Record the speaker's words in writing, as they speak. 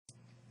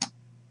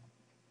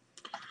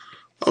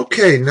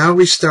Okay, now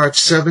we start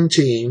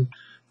 17,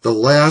 the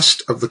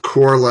last of the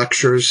core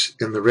lectures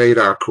in the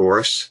radar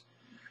course,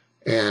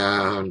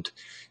 and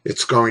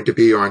it's going to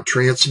be on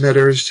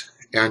transmitters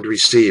and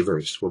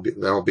receivers.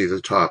 That'll be the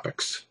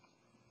topics.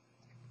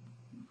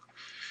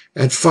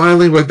 And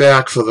finally, we're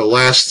back for the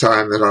last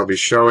time that I'll be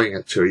showing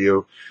it to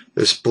you,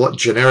 this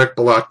generic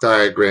block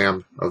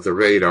diagram of the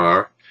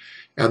radar.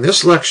 And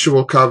this lecture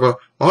will cover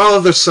all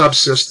of the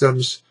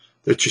subsystems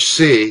that you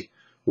see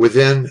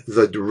within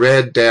the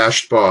red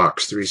dashed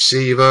box: the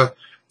receiver,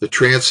 the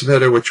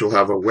transmitter, which will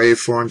have a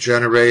waveform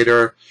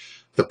generator,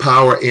 the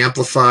power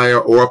amplifier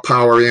or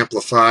power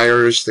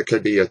amplifiers. That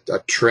could be a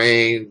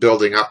train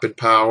building up in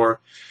power,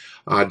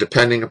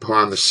 depending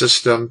upon the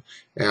system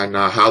and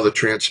how the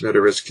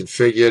transmitter is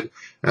configured.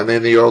 And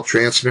then the old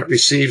transmit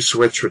receive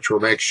switch, which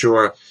will make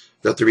sure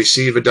that the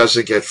receiver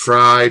doesn't get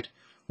fried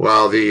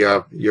while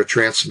you're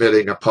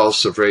transmitting a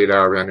pulse of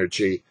radar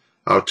energy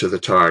out to the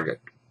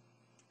target.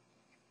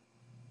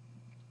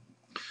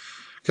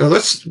 So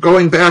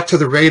going back to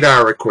the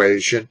radar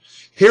equation.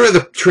 Here are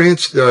the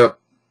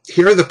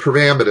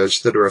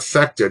parameters that are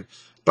affected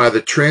by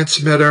the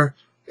transmitter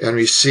and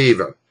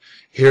receiver.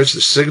 Here's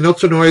the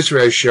signal-to-noise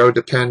ratio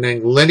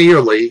depending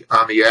linearly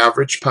on the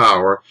average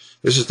power.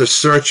 This is the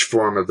search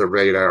form of the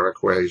radar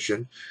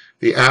equation.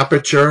 The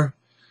aperture,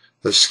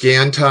 the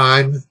scan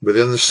time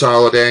within the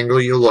solid angle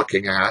you're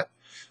looking at,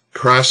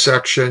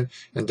 cross-section,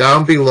 and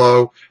down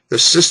below the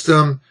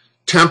system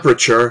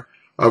temperature,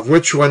 of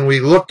which when we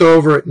looked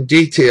over it in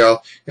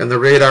detail in the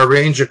radar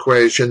range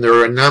equation, there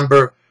are a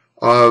number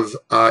of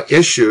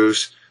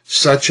issues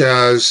such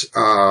as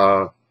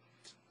the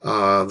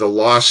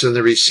loss in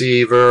the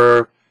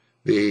receiver,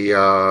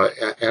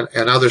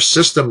 and other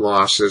system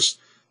losses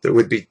that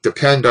would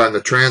depend on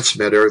the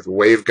transmitter, the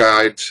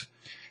waveguides,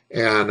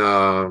 and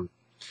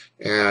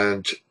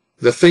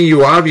the thing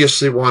you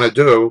obviously want to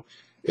do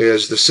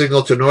is the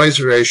signal-to-noise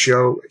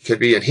ratio can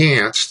be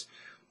enhanced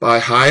by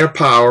higher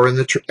power in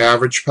the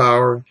average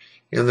power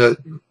in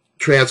the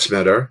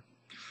transmitter,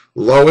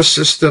 lower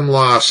system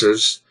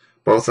losses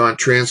both on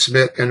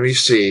transmit and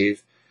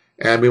receive,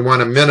 and we want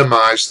to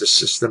minimize the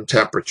system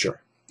temperature.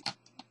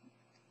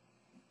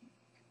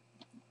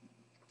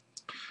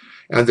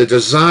 And the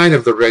design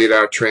of the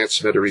radar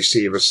transmitter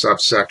receiver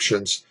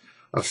subsections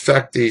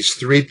affect these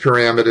three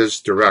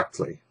parameters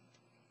directly.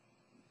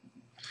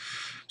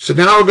 So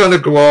now we're going to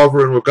go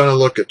over and we're going to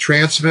look at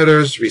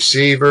transmitters,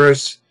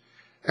 receivers,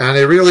 and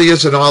it really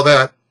isn't all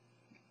that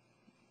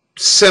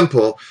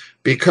simple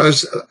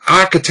because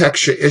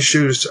architecture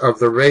issues of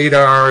the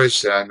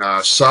radars and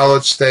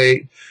solid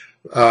state,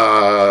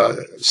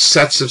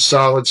 sets of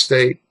solid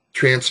state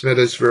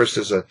transmitters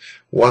versus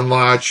one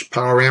large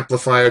power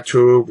amplifier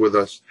tube with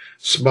a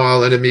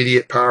small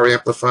intermediate power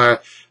amplifier.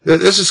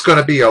 This is going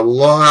to be a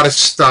lot of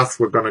stuff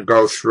we're going to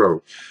go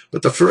through.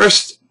 But the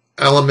first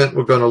element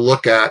we're going to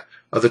look at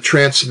are the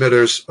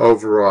transmitters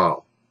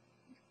overall.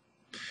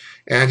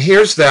 And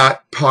here's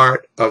that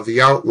part of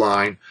the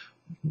outline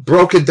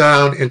broken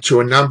down into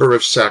a number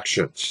of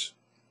sections.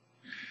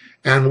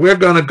 And we're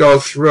going to go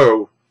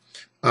through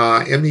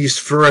in these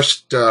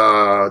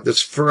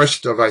this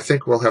first of, I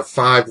think we'll have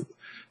 5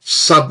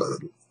 sub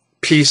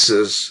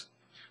pieces,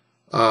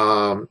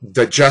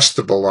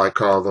 digestible I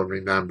call them,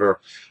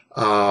 remember,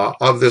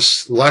 of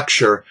this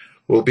lecture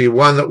will be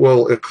one that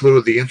will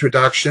include the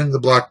introduction, the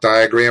block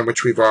diagram,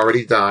 which we've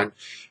already done.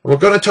 And we're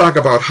going to talk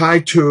about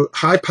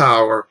high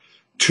power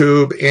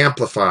tube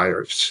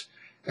amplifiers.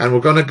 And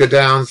we're going to go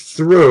down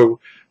through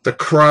the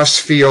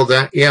cross-field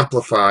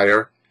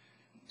amplifier,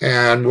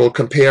 and we'll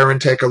compare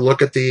and take a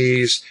look at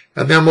these,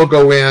 and then we'll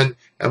go in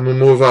and we'll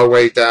move our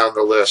way down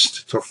the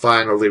list till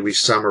finally we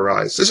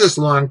summarize. This is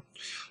a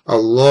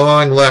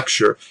long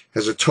lecture,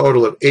 has a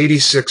total of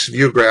 86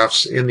 view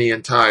graphs in the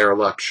entire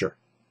lecture.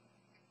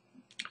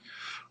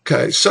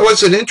 Okay, so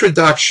as an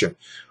introduction,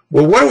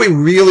 well, what do we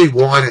really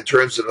want in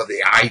terms of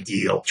the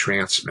ideal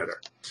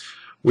transmitter?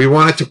 We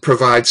want it to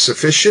provide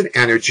sufficient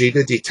energy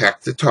to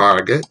detect the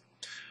target.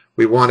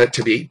 We want it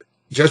to be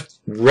just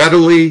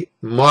readily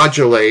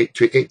modulate,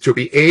 to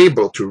be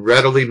able to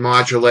readily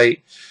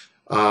modulate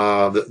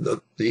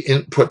the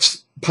input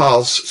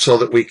pulse so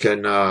that we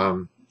can,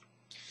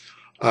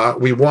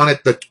 we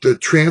want the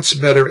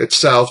transmitter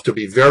itself to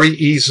be very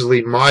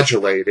easily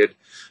modulated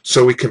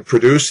so we can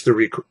produce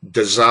the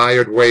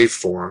desired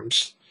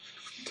waveforms.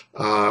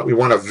 We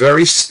want a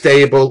very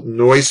stable,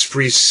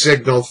 noise-free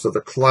signal for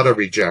the clutter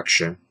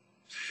rejection.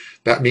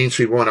 That means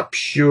we want a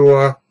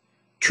pure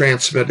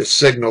transmitted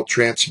signal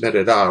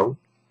transmitted out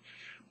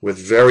with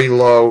very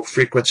low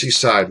frequency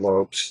side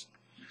lobes.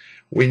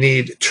 We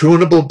need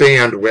tunable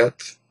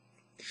bandwidth,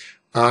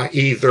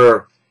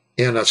 either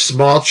in a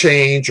small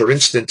change or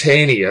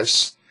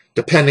instantaneous,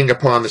 depending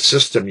upon the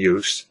system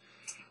use.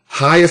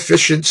 High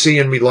efficiency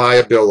and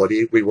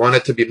reliability. We want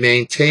it to be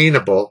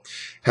maintainable,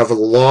 have a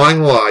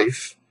long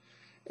life,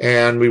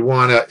 and we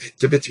want it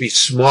to be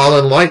small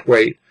and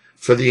lightweight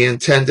for the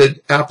intended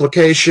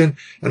application,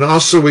 and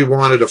also we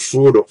want it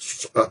affordable.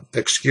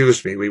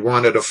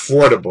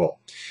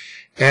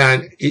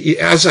 And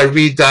as I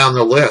read down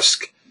the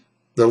list,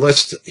 the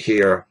list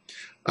here,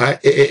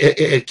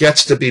 it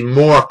gets to be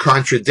more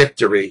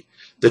contradictory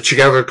that you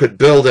ever could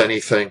build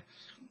anything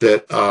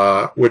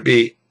that would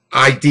be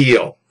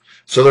ideal.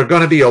 So there are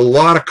going to be a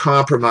lot of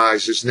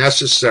compromises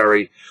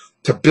necessary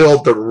to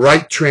build the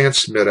right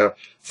transmitter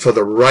for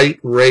the right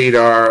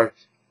radar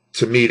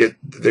to meet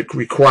the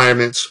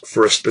requirements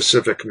for a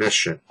specific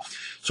mission.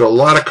 So a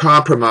lot of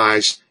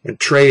compromise and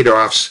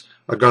trade-offs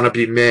are going to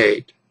be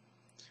made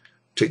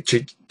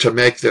to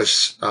make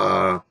this,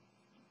 to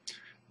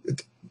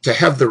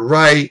have the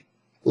right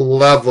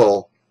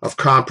level of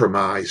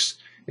compromise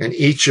in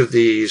each of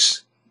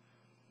these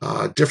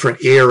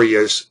different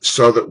areas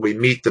so that we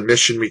meet the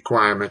mission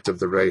requirement of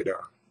the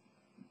radar.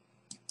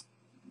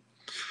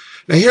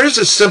 Now here's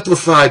a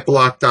simplified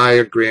block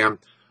diagram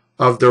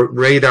of the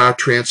radar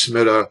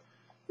transmitter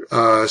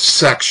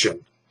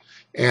section.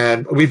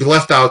 And we've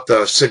left out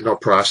the signal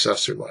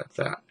processor like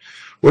that.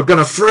 We're going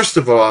to first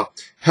of all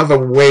have a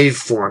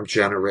waveform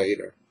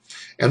generator.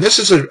 And this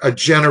is a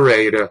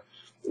generator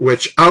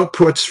which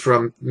outputs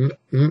from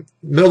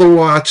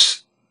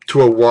milliwatts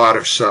to a watt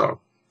or so.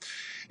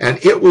 And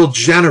it will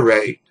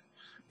generate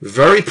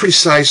very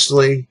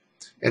precisely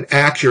and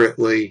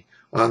accurately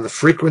on the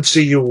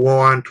frequency you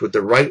want with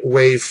the right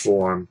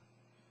waveform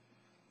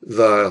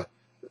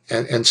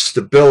and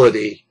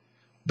stability,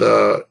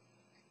 the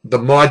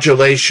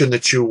modulation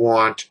that you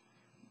want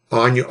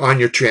on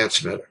your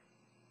transmitter.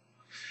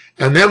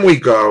 And then we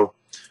go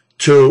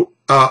to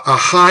a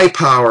high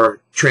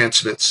power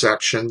transmit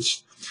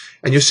sections.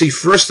 And you see,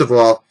 first of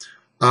all,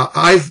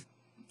 I've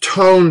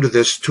toned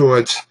this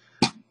towards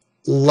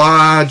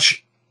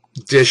large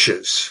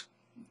dishes.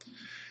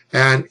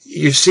 And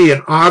you see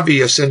an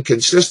obvious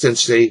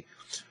inconsistency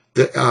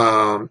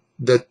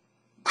that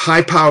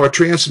high power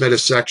transmitter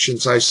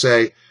sections, I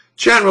say,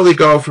 generally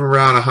go from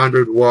around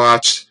 100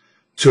 watts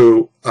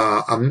to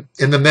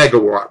in the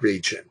megawatt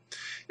region.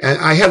 And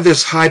I have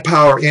this high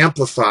power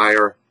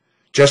amplifier,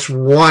 just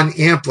one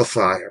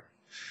amplifier.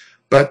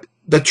 But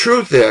the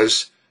truth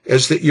is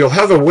that you'll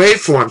have a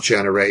waveform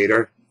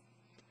generator,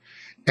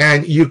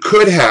 and you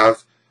could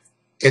have,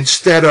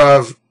 instead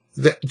of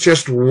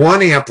just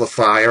one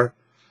amplifier,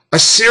 a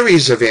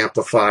series of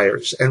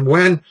amplifiers. And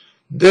when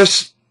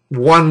this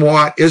 1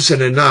 watt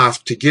isn't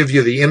enough to give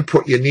you the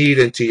input you need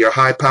into your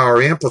high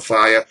power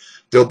amplifier,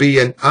 there'll be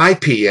an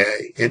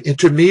IPA, an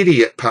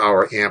intermediate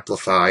power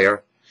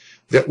amplifier,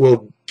 that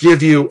will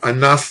give you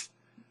enough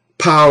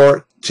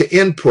power to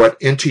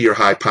input into your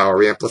high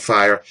power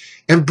amplifier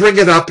and bring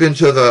it up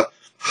into the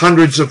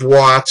hundreds of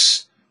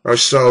watts or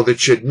so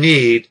that you'd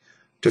need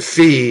to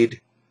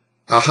feed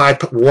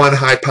one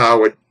high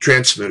powered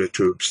transmitter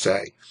tube,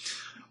 say.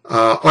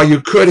 Or you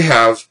could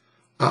have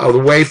the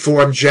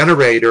waveform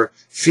generator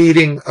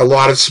feeding a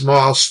lot of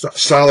small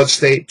solid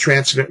state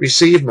transmit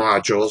receive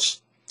modules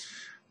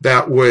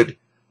that would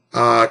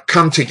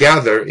come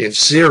together in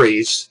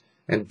series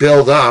and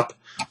build up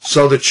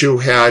so that you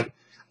had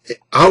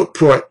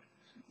output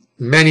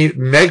many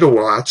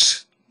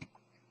megawatts,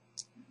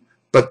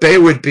 but they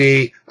would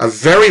be a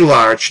very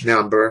large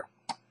number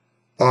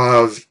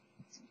of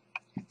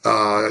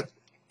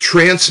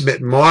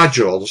transmit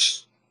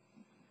modules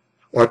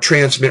or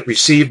transmit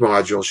receive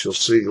modules, you'll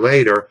see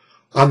later,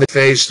 on the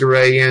phased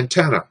array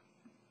antenna.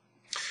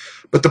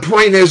 But the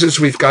point is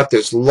we've got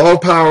this low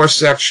power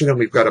section and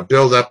we've got to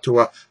build up to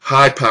a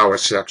high power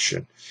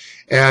section.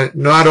 And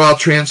not all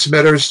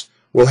transmitters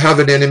will have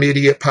an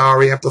intermediate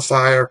power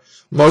amplifier.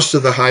 Most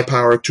of the high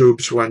power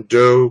tubes one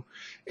do.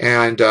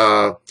 And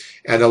a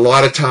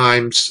lot of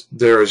times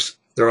there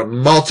are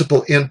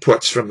multiple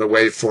inputs from the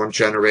waveform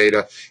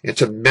generator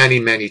into many,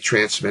 many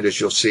transmitters,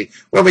 you'll see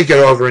when we get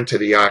over into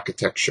the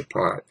architecture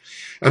part.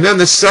 And then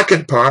the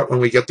second part,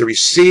 when we get the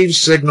received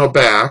signal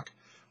back,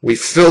 we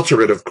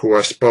filter it, of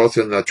course, both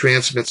in the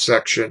transmit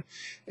section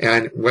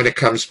and when it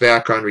comes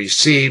back on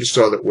receive,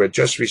 so that we're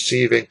just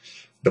receiving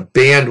the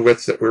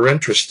bandwidth that we're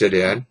interested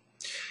in.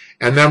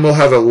 And then we'll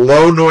have a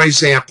low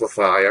noise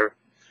amplifier,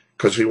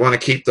 because we want to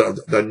keep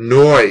the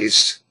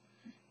noise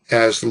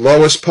as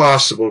low as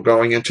possible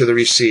going into the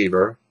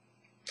receiver.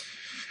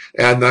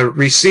 And the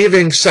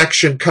receiving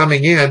section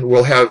coming in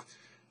will have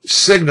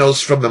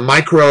signals from the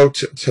micro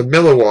to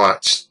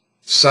milliwatts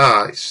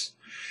size.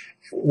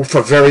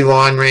 For very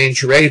long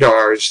range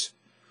radars,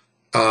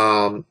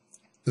 that'll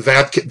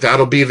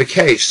be the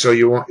case. So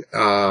you want,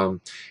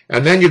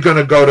 and then you're going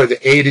to go to the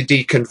A to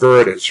D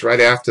converters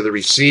right after the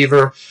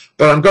receiver.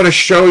 But I'm going to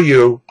show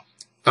you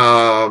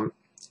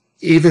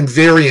even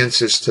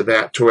variances to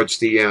that towards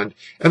the end.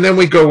 And then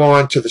we go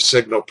on to the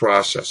signal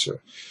processor.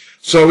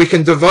 So we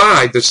can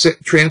divide the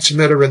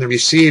transmitter and the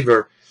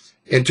receiver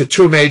into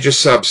two major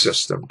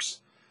subsystems.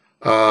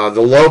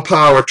 The low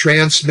power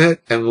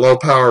transmit and low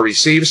power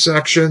receive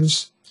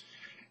sections,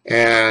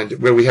 and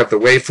where we have the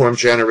waveform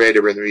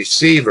generator and the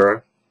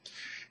receiver,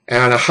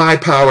 and a high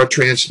power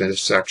transmitter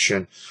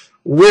section.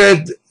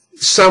 With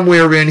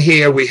somewhere in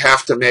here we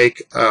have to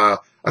make a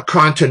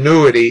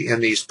continuity in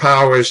these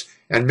powers,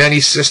 and many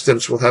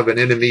systems will have an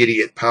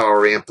intermediate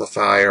power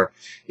amplifier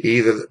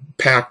either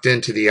packed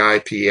into the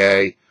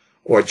IPA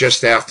or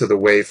just after the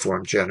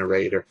waveform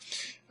generator.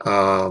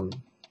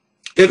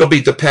 It'll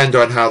depend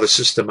on how the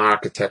system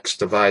architect's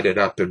divided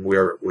up and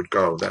where it would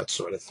go, that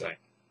sort of thing.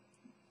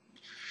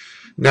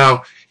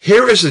 Now,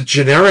 here is a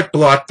generic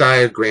block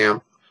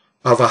diagram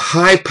of a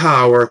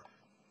high-power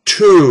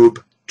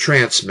tube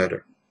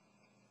transmitter.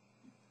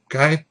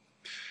 Okay?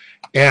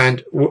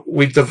 And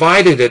we've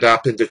divided it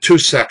up into two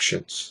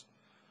sections.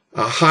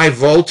 A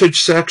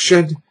high-voltage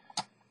section,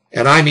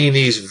 and I mean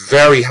these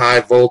very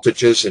high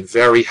voltages and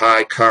very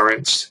high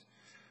currents,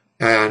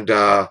 and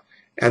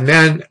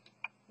then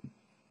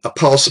a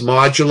pulse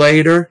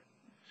modulator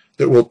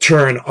that will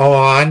turn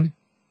on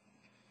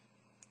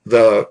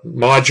the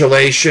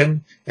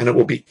modulation, and it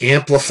will be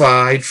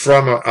amplified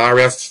from an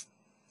RF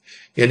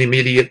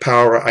intermediate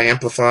power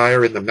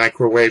amplifier in the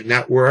microwave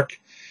network,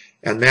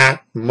 and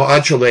that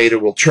modulator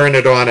will turn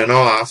it on and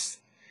off,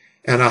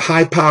 and a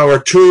high power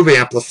tube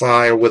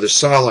amplifier with a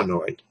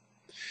solenoid.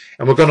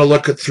 And we're going to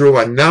look through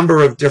a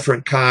number of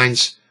different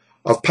kinds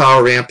of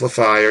power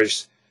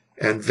amplifiers,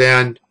 and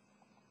then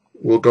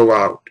we'll go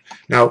out.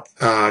 Now,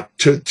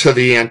 to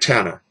the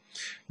antenna.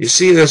 You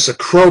see there's a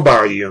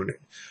crowbar unit.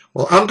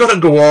 Well, I'm going to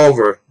go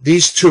over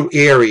these two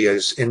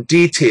areas in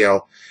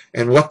detail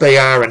and what they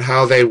are and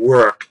how they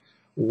work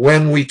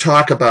when we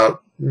talk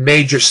about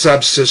major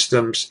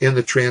subsystems in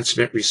the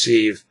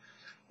transmit-receive,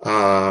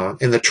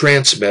 in the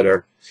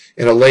transmitter,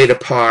 in a later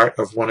part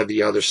of one of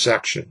the other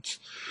sections.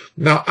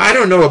 Now, I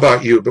don't know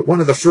about you, but one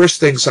of the first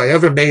things I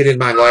ever made in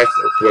my life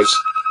was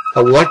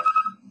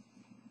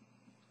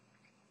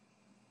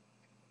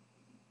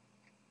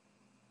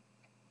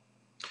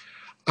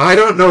I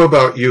don't know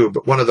about you,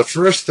 but one of the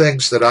first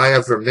things that I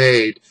ever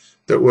made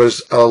that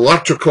was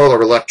electrical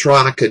or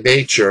electronic in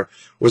nature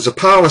was a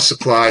power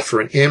supply for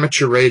an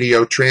amateur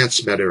radio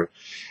transmitter.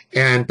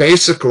 And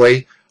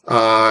basically,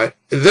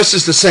 this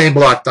is the same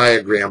block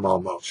diagram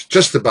almost,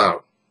 just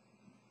about.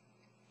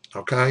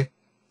 Okay?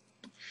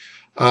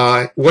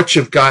 What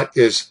you've got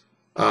is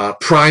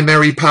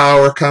primary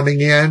power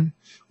coming in,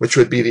 which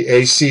would be the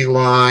AC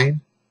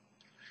line.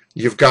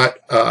 You've got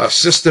a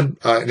system,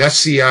 an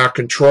SCR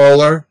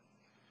controller,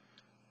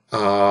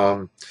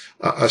 a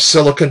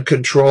silicon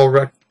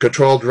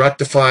controlled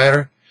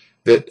rectifier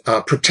that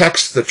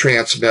protects the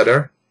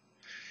transmitter.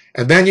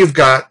 And then you've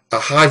got a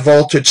high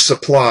voltage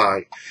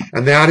supply,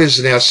 and that is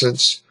in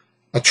essence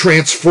a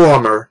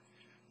transformer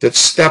that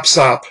steps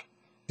up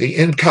the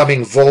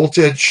incoming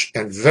voltage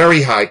and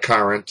very high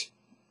current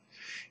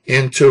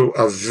into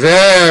a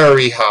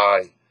very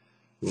high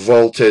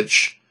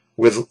voltage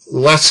with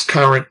less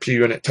current per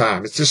unit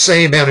time. It's the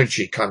same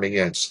energy coming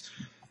in.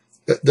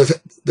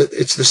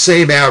 It's the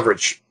same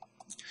average.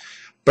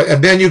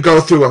 And then you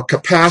go through a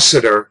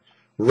capacitor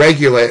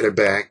regulator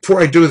bank.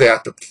 Before I do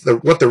that,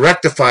 what the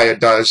rectifier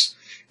does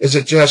is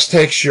it just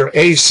takes your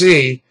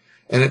AC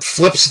and it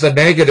flips the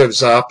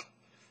negatives up,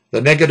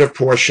 the negative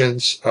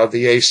portions of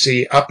the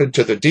AC up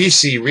into the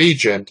DC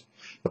region,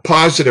 the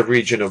positive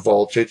region of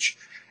voltage,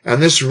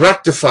 and this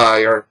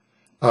rectifier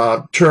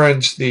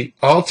turns the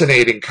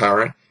alternating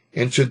current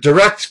into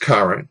direct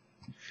current.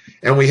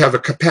 And we have a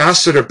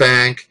capacitor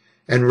bank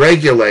and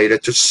regulator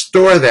to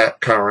store that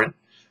current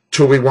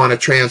till we want to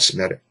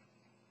transmit it.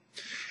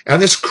 And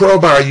this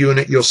crowbar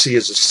unit you'll see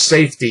is a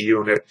safety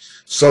unit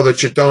so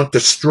that you don't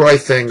destroy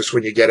things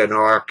when you get an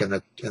arc in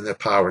the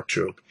power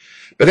tube.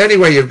 But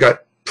anyway, you've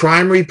got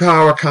primary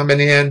power coming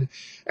in,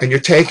 and you're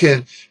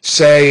taking,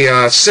 say,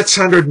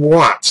 600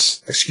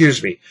 watts,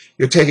 excuse me,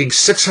 you're taking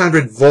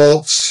 600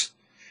 volts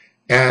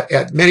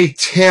at many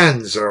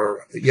tens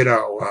or,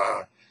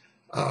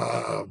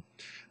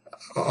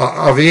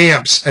 of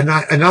amps, and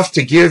not enough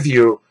to give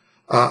you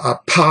a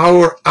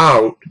power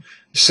out.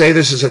 Say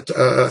this is a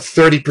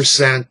 30%,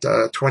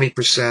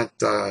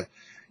 20%,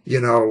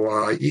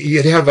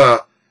 you'd have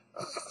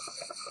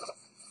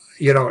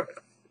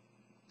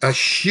a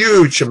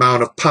huge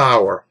amount of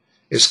power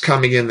is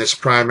coming in this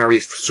primary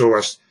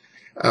source,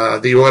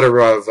 the order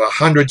of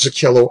hundreds of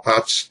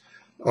kilowatts,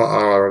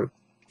 or a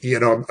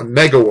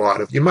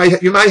megawatt.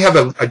 You might have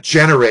a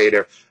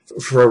generator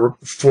for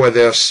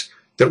this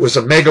that was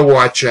a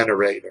megawatt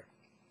generator.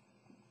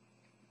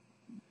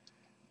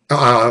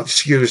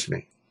 Excuse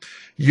me.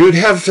 You'd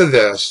have for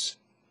this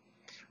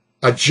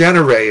a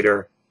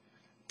generator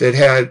that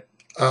had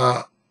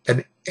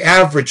an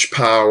average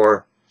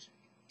power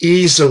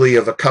easily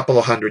of a couple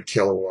of hundred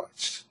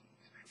kilowatts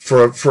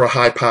for a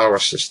high power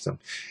system.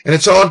 And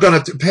it's all going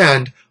to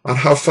depend on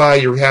how far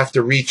you have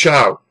to reach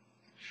out.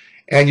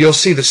 And you'll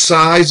see the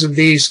size of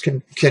these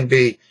can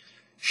be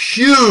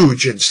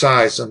huge in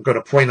size. I'm going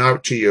to point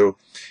out to you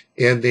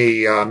in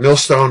the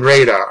Millstone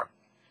radar.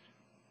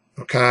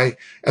 Okay?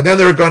 And then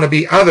there are going to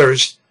be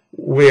others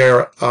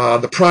where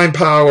the prime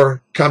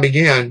power coming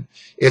in,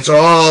 it's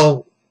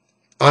all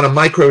on a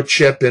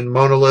microchip in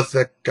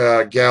monolithic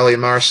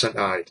gallium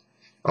arsenide,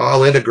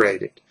 all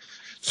integrated.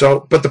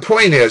 So, but the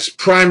point is,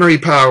 primary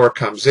power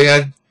comes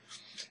in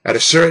at a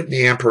certain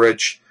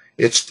amperage,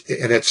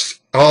 it's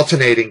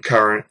alternating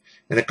current,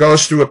 and it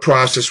goes through a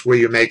process where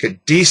you make a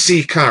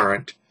DC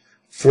current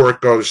before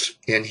it goes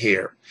in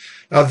here.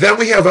 Now then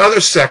we have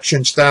other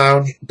sections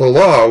down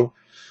below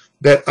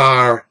that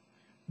are,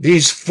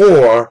 these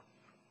four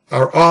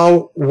are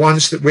all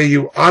ones that where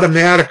you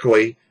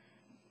automatically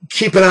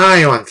keep an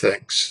eye on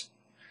things.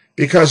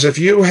 Because if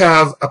you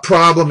have a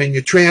problem in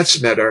your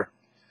transmitter,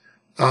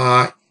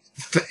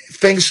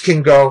 things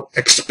can go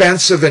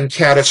expensive and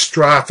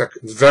catastrophic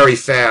very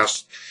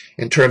fast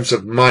in terms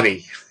of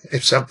money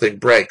if something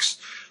breaks.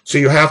 So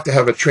you have to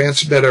have a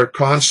transmitter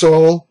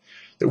console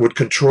that would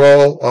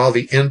control all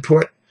the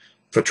input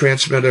for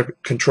transmitter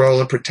control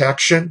and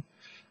protection,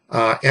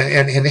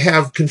 and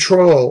have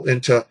control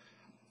into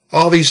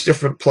all these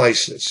different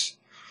places.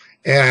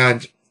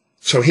 And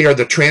so here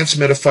the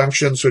transmitter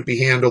functions would be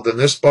handled in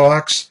this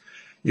box.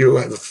 You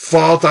have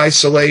fault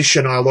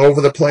isolation all over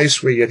the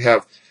place where you'd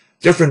have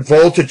different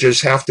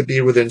voltages have to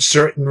be within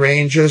certain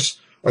ranges,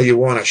 or you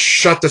want to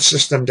shut the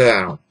system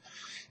down.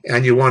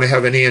 And you want to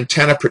have an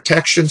antenna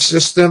protection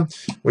system,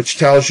 which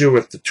tells you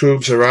if the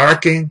tubes are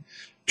arcing,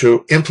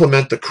 to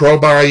implement the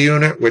crowbar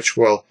unit, which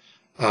will,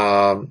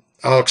 I'll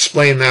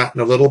explain that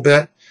in a little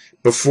bit,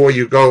 before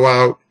you go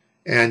out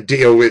and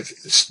deal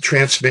with,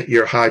 transmit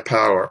your high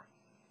power.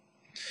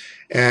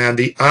 And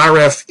the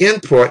RF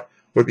input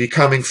would be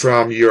coming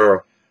from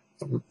your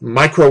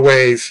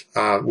microwave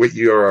with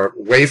your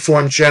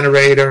waveform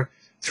generator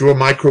through a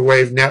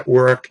microwave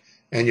network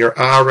and your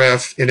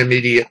RF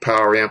intermediate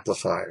power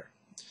amplifier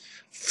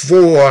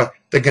for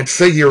the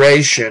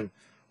configuration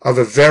of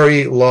a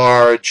very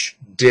large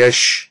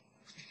dish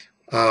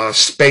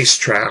space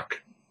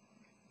track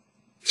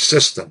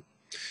system.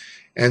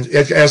 And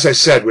as I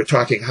said, we're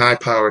talking high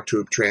power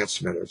tube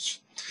transmitters.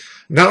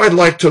 Now I'd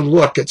like to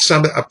look at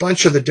a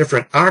bunch of the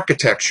different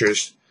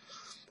architectures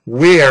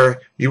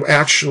where you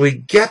actually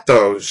get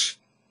those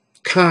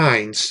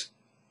kinds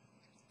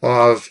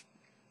of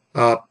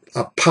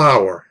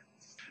power.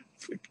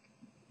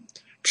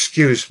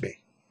 Excuse me.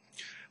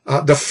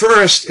 The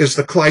first is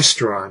the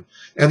klystron,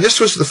 and this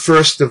was the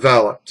first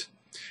developed.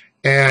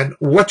 And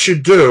what you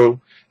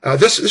do,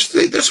 this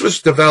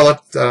was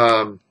developed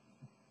back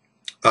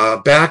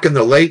in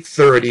the late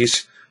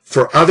 30s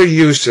for other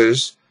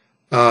uses,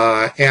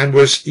 and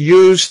was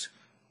used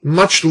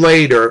much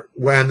later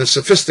when the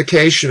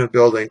sophistication of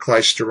building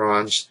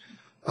klystrons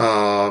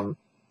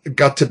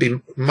got to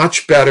be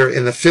much better.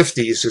 In the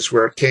 50s is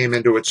where it came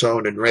into its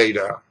own in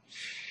radar.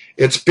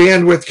 Its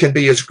bandwidth can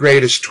be as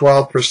great as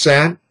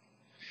 12%,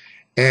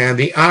 and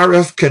the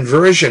RF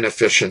conversion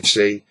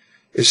efficiency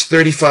is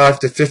 35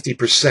 to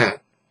 50%.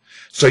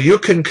 So you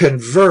can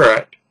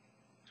convert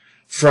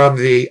from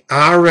the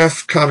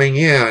RF coming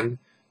in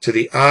to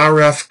the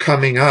RF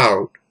coming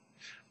out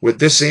with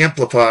this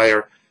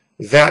amplifier,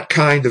 that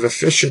kind of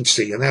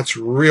efficiency, and that's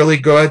really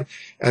good.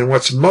 And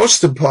what's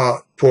most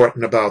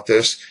important about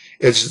this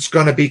is it's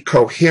going to be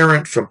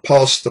coherent from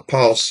pulse to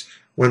pulse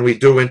when we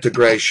do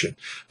integration.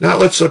 Now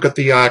let's look at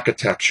the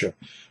architecture.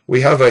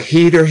 We have a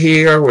heater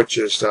here, which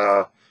is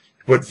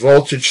put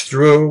voltage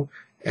through,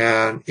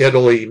 and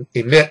it'll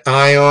emit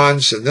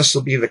ions, and this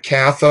will be the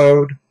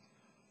cathode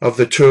of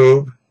the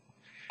tube,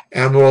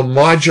 and we'll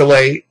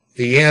modulate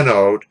the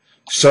anode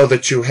so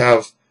that you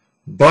have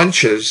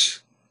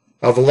bunches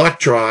of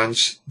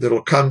electrons that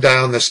will come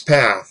down this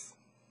path.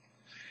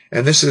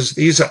 And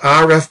these are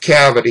RF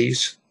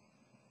cavities,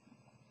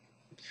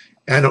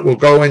 and it will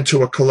go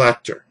into a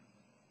collector.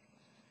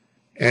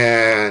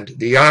 And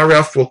the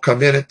RF will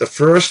come in at the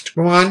first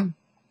one,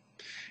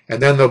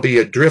 and then there'll be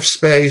a drift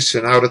space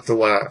and out at the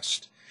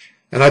last.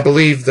 And I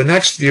believe the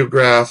next view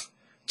graph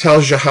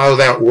tells you how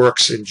that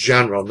works in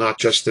general, not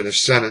just in a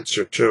sentence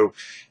or two.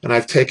 And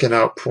I've taken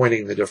out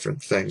pointing the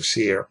different things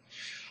here.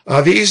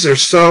 These are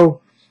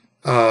so,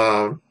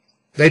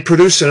 they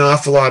produce an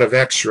awful lot of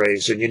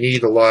X-rays, and you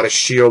need a lot of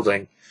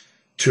shielding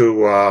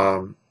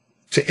to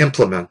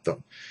implement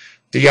them.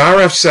 The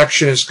RF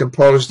section is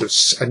composed of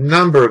a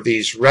number of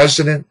these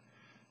resonant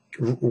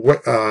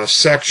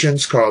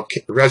sections called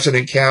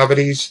resonant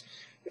cavities.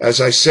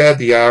 As I said,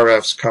 the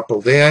RF's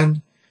coupled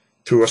in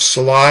through a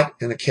slot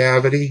in a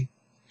cavity,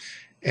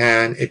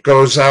 and it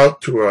goes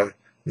out to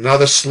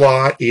another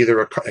slot, either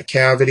a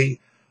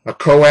cavity, a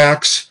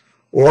coax,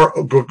 or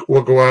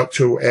will go out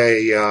to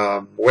a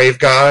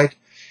waveguide.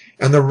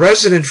 And the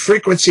resonant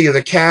frequency of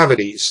the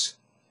cavities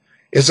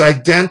is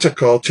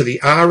identical to the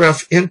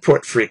RF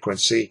input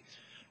frequency,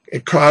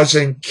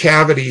 causing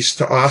cavities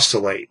to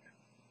oscillate.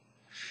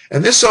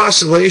 And this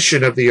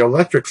oscillation of the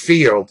electric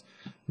field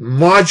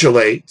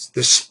modulates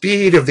the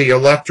speed of the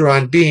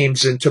electron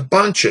beams into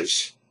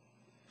bunches.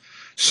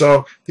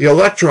 So the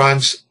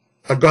electrons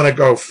are going to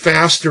go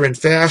faster and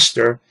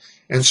faster,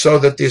 and so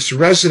that this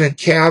resonant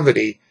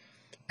cavity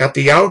at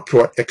the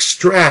output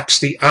extracts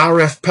the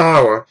RF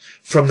power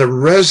from the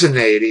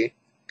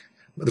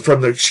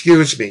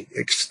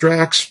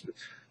extracts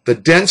the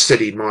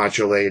density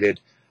modulated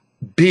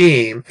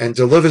beam and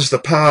delivers the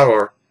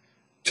power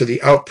to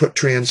the output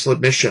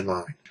transmission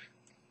line.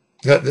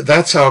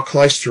 That's how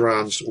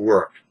klystrons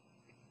work.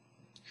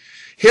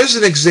 Here's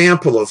an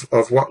example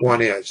of what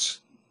one is.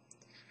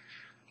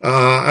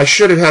 I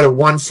should have had a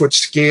 1-foot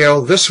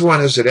scale. This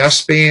one is at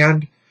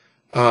S-band.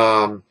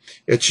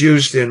 It's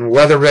used in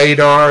weather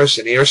radars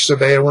and air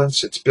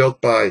surveillance. It's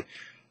built by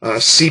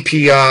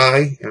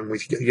CPI, and we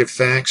give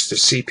thanks to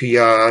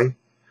CPI.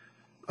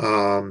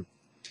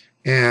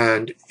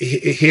 And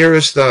here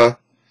is that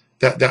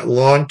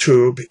long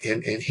tube,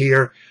 and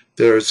here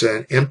there's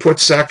an input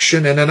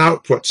section and an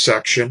output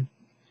section.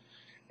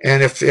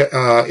 And if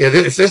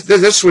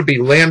this would be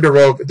lambda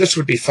over, this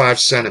would be 5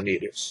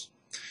 centimeters,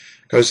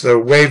 because the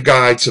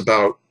waveguide's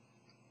about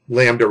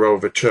lambda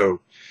over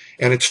 2.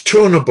 And it's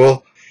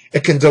tunable.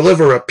 It can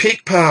deliver a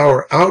peak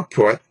power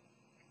output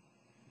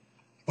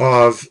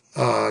of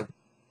 2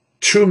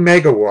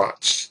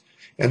 megawatts,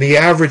 and the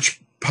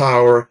average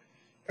power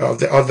of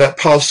that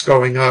pulse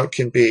going out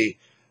can be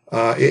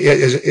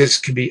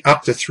can be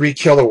up to 3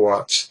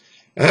 kilowatts,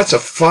 and that's a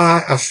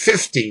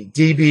 50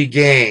 dB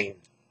gain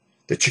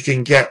that you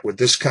can get with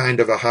this kind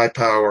of a high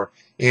power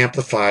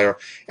amplifier,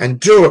 and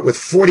do it with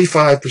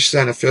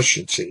 45%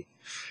 efficiency.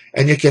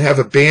 And you can have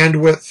a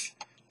bandwidth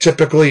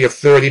typically of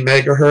 30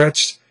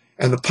 megahertz,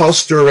 and the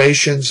pulse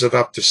durations of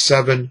up to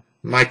 7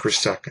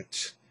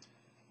 microseconds.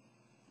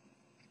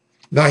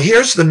 Now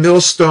here's the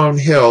Millstone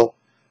Hill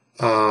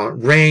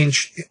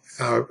range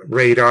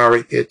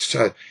radar.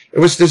 It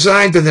was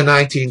designed in the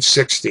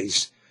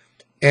 1960s,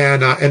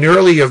 and an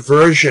earlier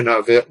version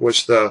of it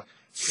was the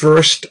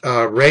first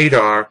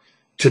radar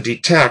to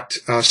detect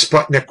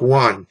Sputnik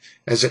 1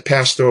 as it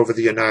passed over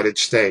the United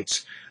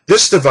States.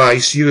 This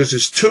device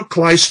uses 2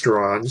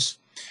 klystrons.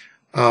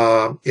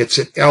 It's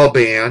at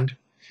L-band,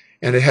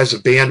 and it has a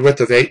bandwidth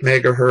of 8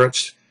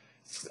 megahertz,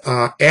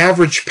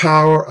 average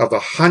power of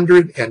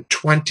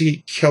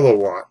 120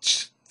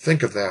 kilowatts.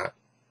 Think of that.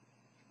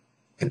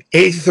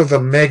 1/8 of a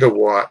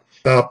megawatt.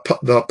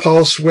 The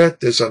pulse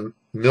width is a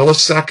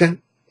millisecond,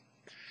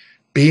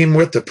 beam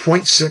width of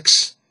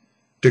 0.6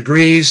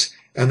 degrees,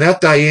 and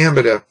that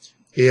diameter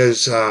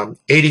is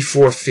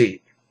 84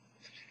 feet.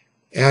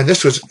 And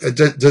this was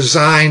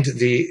designed,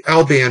 the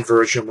L-band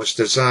version was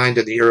designed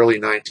in the early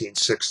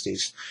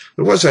 1960s.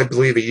 There was, I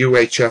believe, a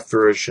UHF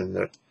version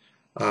that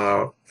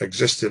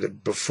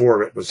existed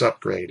before it was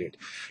upgraded.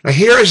 Now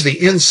here is the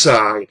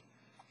inside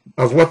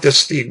of what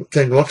this thing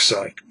looks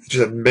like, which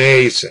is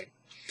amazing.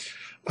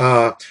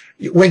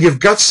 When you've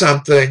got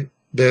something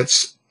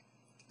that's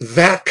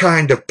that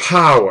kind of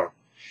power,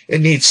 it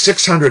needs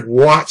 600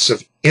 watts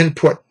of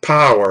input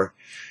power.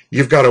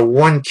 You've got a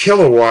 1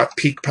 kilowatt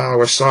peak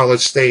power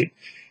solid state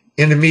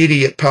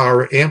intermediate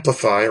power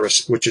amplifier,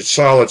 which is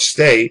solid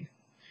state,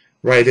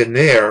 right in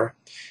there.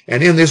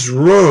 And in this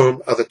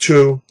room are the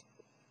 2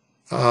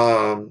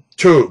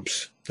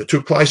 tubes, the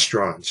 2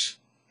 klystrons.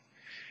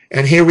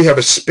 And here we have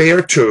a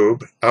spare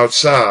tube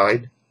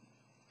outside.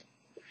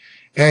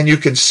 And you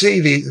can see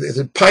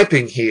the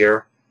piping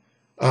here.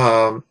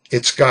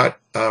 It's got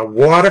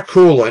water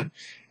coolant.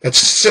 It's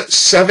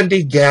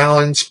 70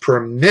 gallons per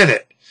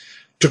minute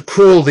to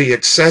cool the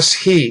excess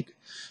heat,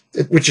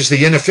 which is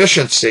the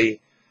inefficiency.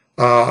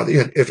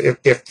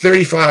 If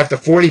 35 to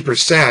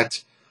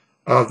 40%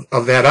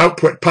 of that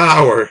output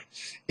power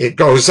it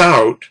goes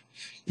out,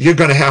 you're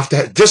going to have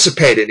to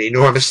dissipate an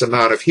enormous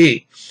amount of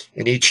heat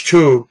in each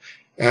tube.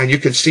 And you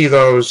can see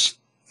those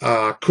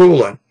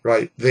coolant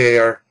right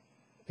there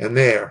and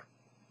there.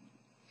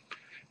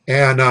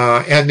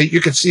 And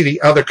you can see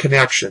the other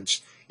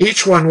connections.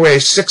 Each one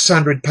weighs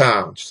 600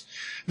 pounds.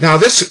 Now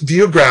this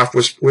view graph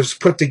was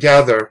put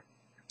together,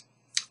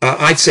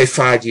 I'd say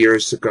 5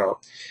 years ago,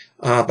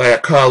 by a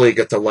colleague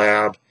at the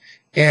lab,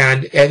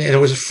 and it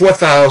was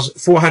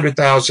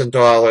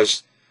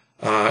 $400,000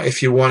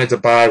 if you wanted to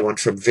buy one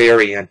from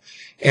Varian.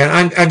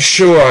 And I'm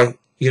sure,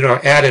 you know,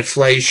 at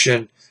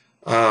inflation,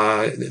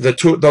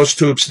 those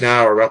tubes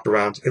now are up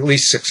around at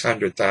least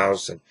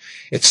 600,000.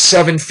 It's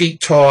 7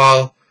 feet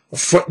tall, a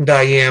foot in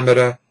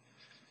diameter,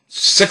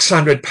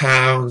 600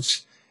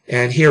 pounds,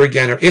 and here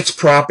again are its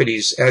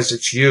properties as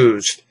it's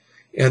used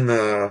in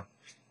the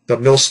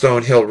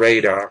Millstone Hill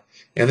radar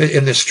and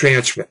in this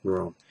transmit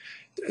room.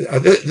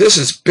 This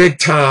is big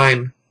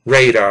time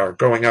radar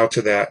going out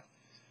to that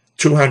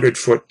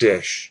 200-foot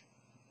dish.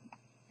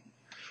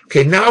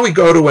 Okay, now we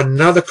go to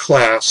another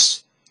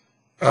class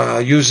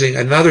using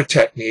another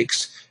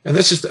techniques, and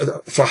this is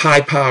for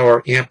high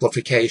power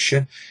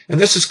amplification, and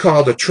this is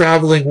called a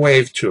traveling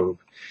wave tube.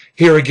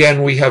 Here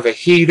again we have a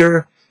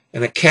heater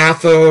and a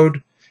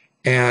cathode,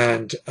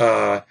 and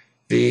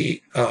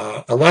the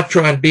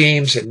electron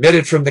beams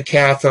emitted from the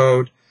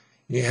cathode.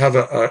 You have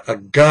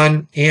a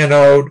gun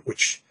anode,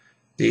 which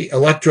the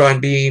electron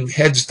beam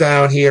heads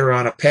down here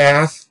on a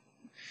path,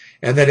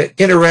 and then it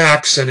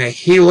interacts in a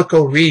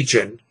helical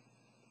region,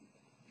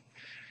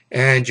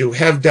 and you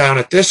have down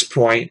at this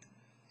point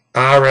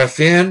RF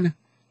in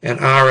and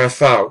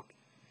RF out.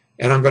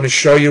 And I'm going to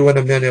show you in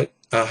a minute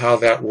how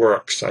that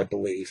works, I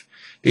believe.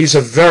 These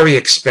are very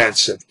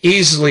expensive,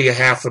 easily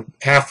half a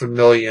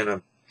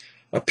million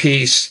a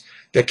piece.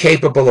 They're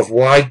capable of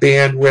wide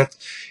bandwidth.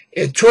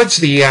 And towards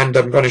the end,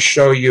 I'm going to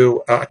show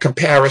you a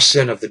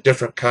comparison of the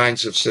different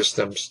kinds of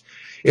systems.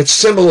 It's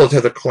similar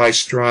to the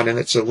klystron, and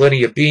it's a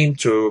linear beam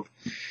tube.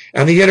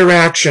 And the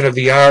interaction of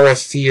the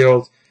RF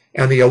field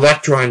and the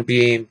electron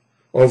beam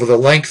over the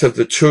length of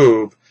the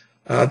tube,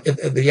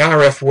 the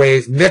RF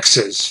wave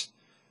mixes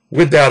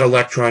with that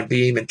electron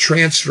beam and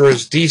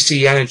transfers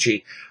DC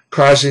energy,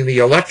 causing the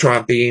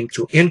electron beam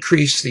to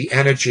increase the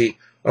energy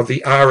of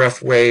the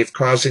RF wave,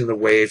 causing the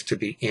wave to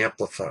be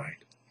amplified.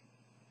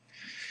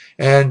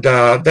 And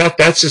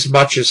that's as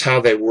much as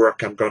how they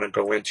work I'm going to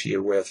go into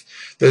you with.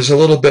 There's a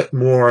little bit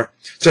more.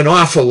 It's an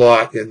awful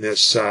lot in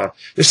this.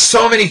 There's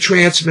so many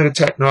transmitter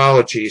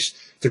technologies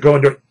to go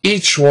into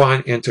each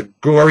one into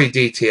gory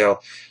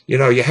detail. You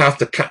know, you have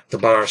to cut the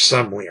bar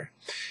somewhere.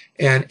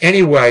 And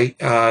anyway,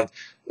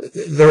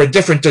 there are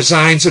different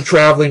designs of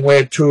traveling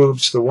wave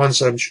tubes. The ones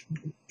I'm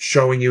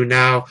showing you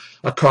now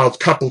are called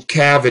coupled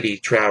cavity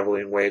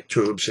traveling wave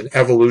tubes, and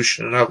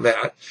evolution of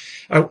that.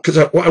 Because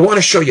I want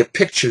to show you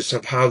pictures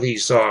of how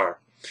these are.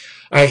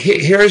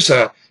 Here's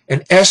an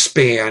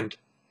S-band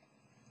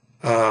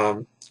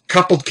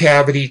coupled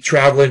cavity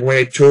traveling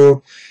wave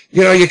tube.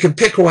 You know, you can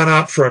pick one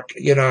up for,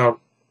 you know,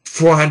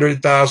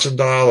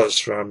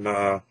 $400,000 from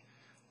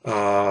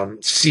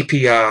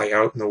CPI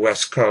out in the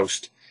West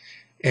Coast.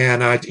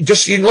 And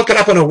just, you can look it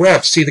up on the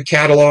web, see the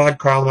catalog,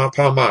 call them up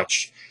how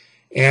much.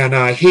 And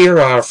here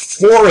are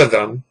 4 of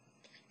them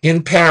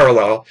in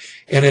parallel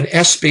in an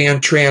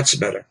S-band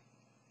transmitter.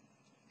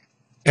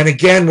 And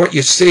again, what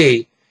you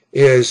see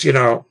is, you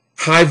know,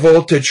 high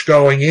voltage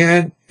going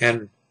in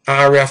and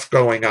RF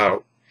going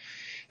out.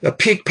 The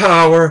peak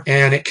power,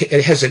 and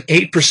it has an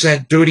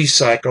 8% duty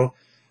cycle,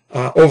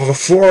 over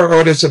 4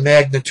 orders of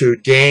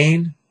magnitude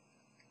gain,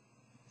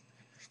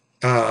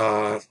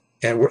 and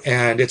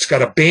it's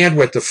got a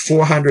bandwidth of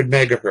 400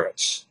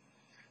 megahertz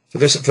for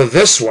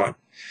this one.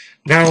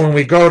 Now, when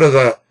we go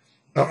to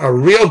a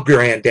real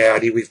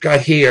granddaddy, we've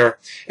got here,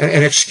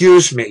 and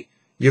excuse me,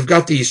 you've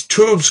got these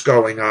tubes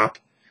going up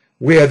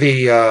where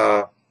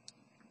the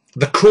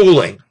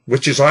cooling,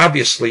 which is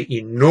obviously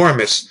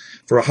enormous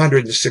for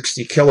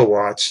 160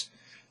 kilowatts,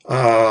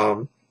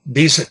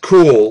 these are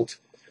cooled,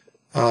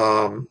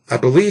 I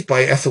believe,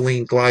 by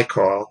ethylene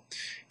glycol.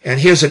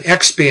 And here's an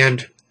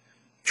X-band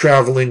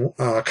traveling,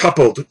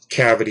 coupled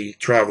cavity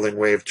traveling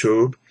wave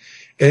tube.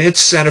 And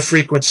its center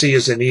frequency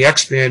is in the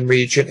X-band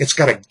region. It's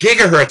got a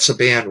gigahertz of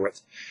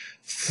bandwidth,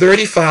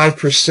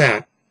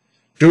 35%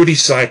 duty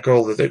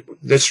cycle that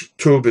this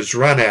tube is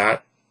run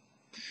at.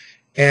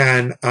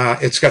 And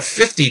it's got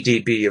 50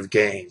 dB of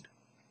gain.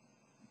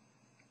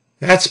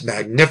 That's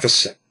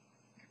magnificent.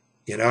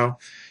 You know,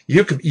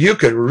 you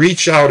can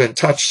reach out and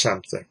touch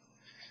something.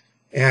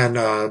 And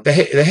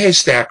the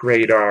Haystack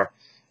radar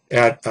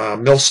at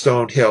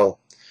Millstone Hill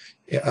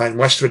in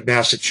Westwood,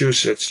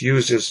 Massachusetts,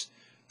 uses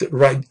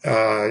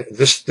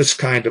this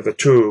kind of a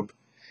tube.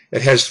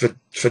 It has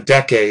for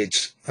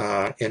decades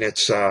in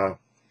its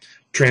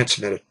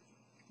transmitter.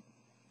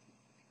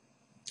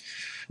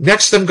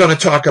 Next, I'm going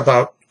to talk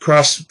about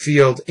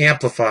cross-field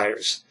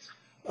amplifiers.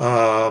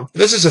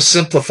 This is a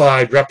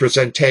simplified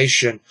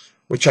representation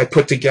which I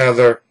put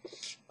together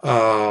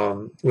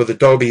with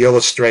Adobe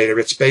Illustrator.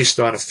 It's based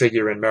on a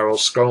figure in Merrill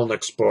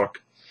Skolnick's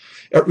book.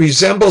 It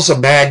resembles a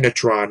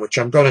magnetron, which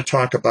I'm going to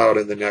talk about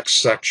in the next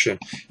section,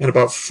 in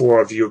about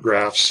 4 view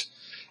graphs.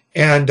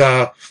 And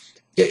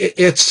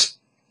it's,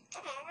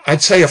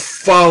 I'd say, a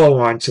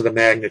follow-on to the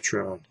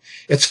magnetron.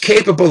 It's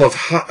capable of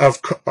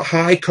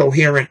high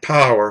coherent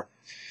power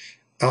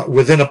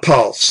within a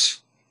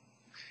pulse,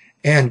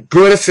 and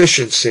good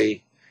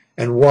efficiency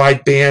and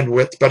wide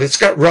bandwidth, but it's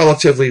got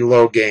relatively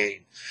low gain.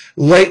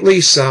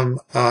 Lately, some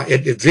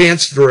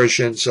advanced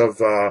versions of,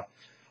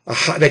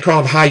 they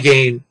call them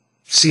high-gain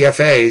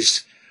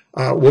CFAs,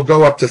 will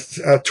go up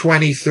to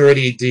 20,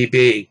 30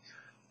 dB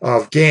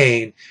of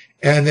gain,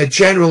 and they're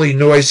generally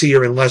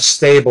noisier and less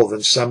stable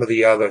than some of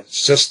the other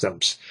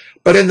systems,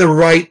 but in the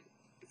right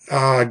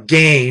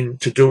gain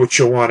to do what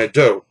you want to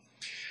do.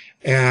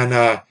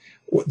 And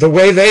the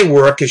way they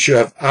work is you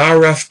have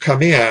RF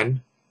come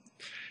in,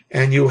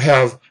 and you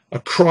have a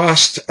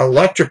crossed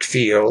electric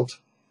field.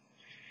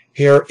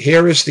 Here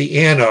is the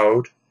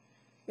anode,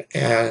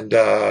 and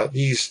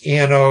these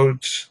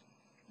anodes,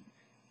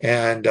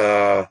 and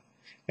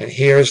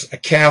here's a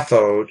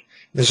cathode.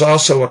 There's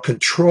also a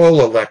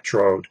control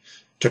electrode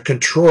to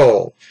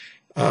control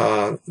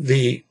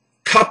the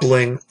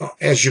coupling.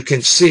 As you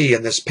can see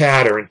in this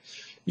pattern,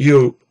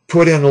 you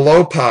put in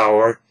low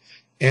power,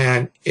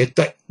 and it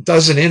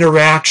does an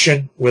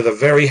interaction with a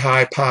very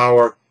high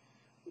power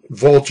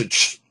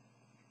voltage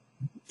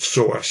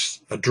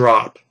source, a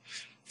drop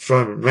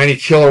from many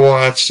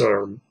kilowatts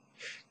to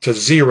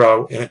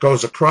 0, and it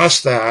goes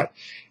across that,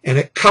 and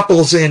it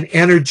couples in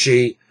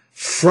energy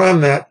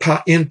from that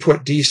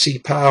input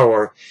DC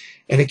power,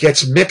 and it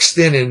gets mixed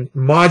in and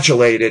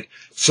modulated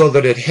so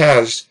that it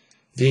has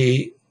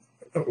the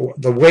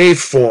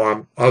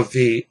waveform of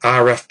the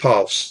RF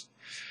pulse.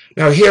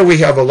 Now here we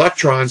have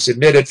electrons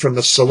emitted from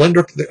a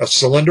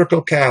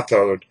cylindrical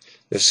cathode.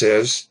 This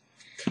is.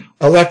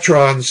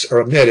 Electrons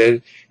are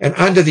emitted, and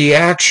under the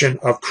action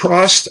of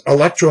crossed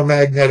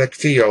electromagnetic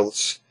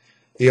fields,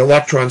 the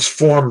electrons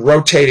form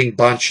rotating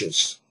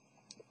bunches.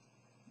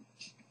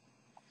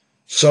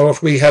 So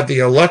if we have the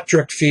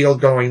electric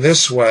field going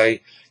this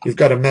way, you've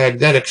got a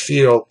magnetic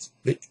field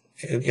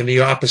in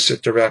the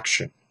opposite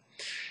direction.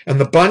 And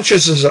the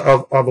bunches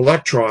of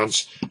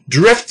electrons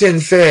drift in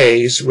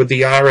phase with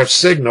the RF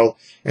signal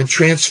and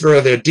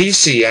transfer their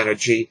DC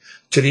energy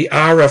to the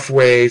RF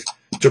wave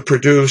to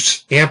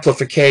produce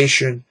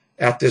amplification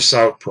at this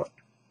output.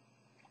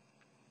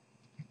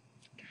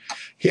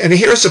 And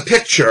here's a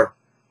picture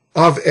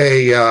of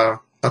a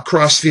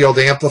cross-field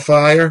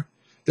amplifier.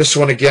 This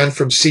one again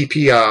from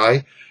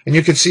CPI. And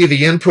you can see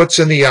the inputs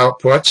and the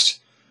outputs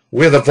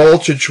where the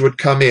voltage would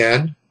come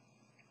in.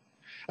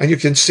 And you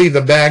can see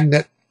the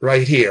magnet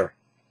right here.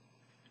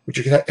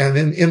 And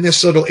in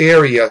this little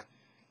area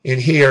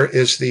in here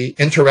is the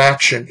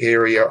interaction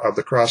area of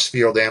the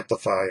cross-field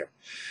amplifier.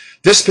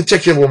 This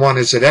particular one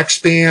is at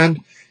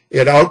X-band.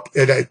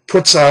 It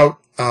puts out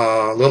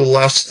a little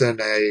less than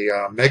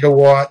a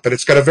megawatt, but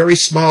it's got a very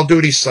small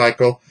duty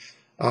cycle,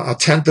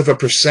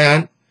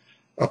 0.1%,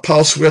 a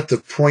pulse width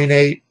of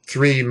 0.83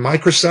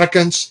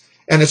 microseconds,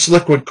 and it's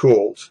liquid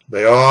cooled.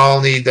 They all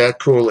need that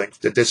cooling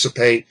to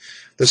dissipate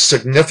the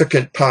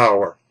significant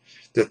power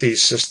that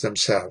these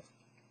systems have.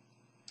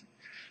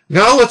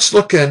 Now let's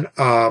look and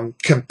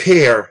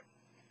compare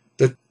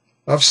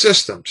of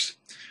systems.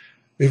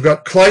 We've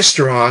got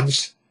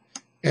klystrons,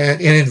 and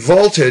in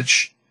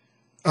voltage,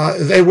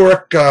 they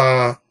work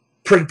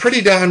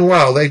pretty darn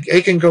well.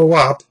 They can go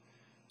up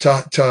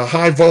to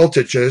high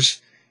voltages.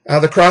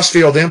 The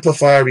cross-field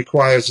amplifier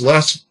requires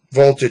less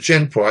voltage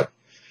input.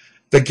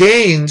 The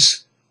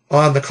gains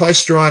on the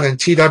klystron and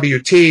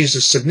TWTs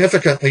is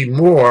significantly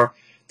more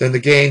than the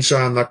gains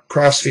on the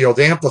cross-field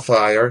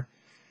amplifier.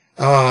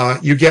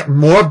 You get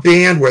more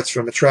bandwidth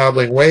from a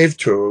traveling wave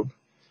tube.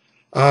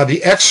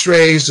 The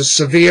X-rays are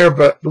severe,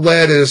 but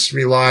lead is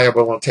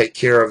reliable and take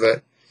care of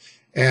it.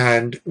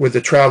 And with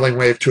the traveling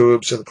wave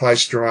tubes and the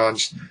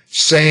klystrons,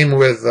 same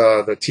with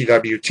the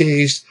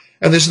TWTs.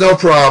 And there's no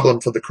problem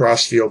for the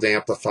cross-field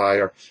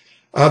amplifier.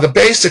 The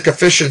basic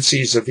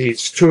efficiencies of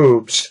these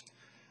tubes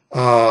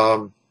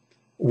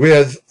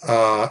with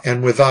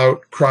and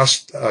without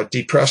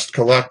depressed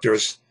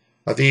collectors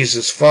are these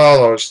as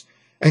follows.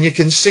 And you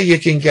can see you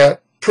can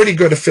get pretty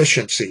good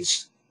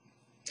efficiencies.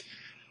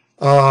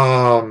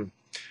 The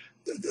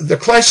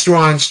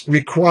klystrons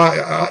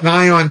require, an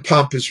ion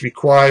pump is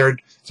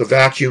required. It's a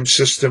vacuum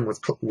system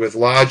with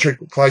larger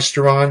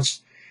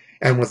klystrons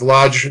and with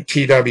larger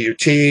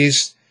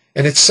TWTs.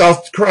 And it's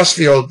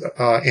cross-field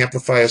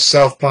amplifier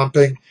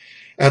self-pumping.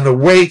 And the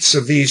weights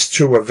of these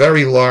two are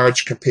very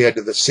large compared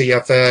to the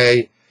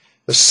CFA.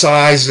 The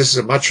sizes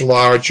are much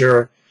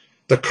larger.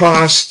 The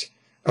cost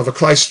of a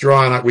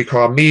klystron we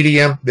call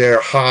medium.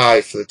 They're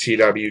high for the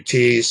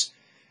TWTs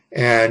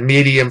and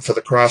medium for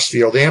the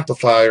cross-field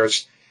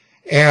amplifiers.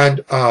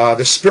 And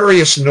the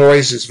spurious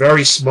noise is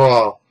very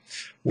small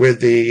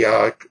with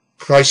the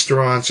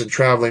klystrons and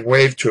traveling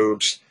wave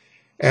tubes.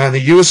 And the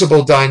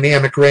usable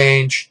dynamic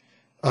range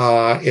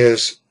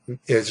is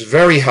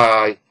very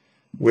high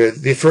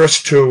with the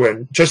first two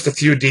and just a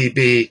few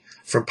dB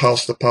from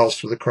pulse to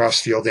pulse with a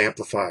cross-field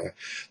amplifier.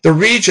 The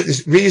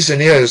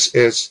reason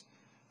is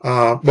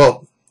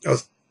well,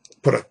 I'll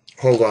put a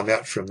hold on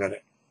that for a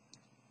minute.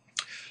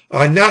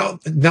 Now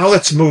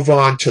let's move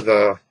on to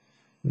the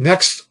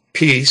next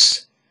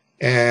piece,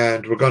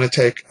 and we're going to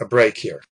take a break here.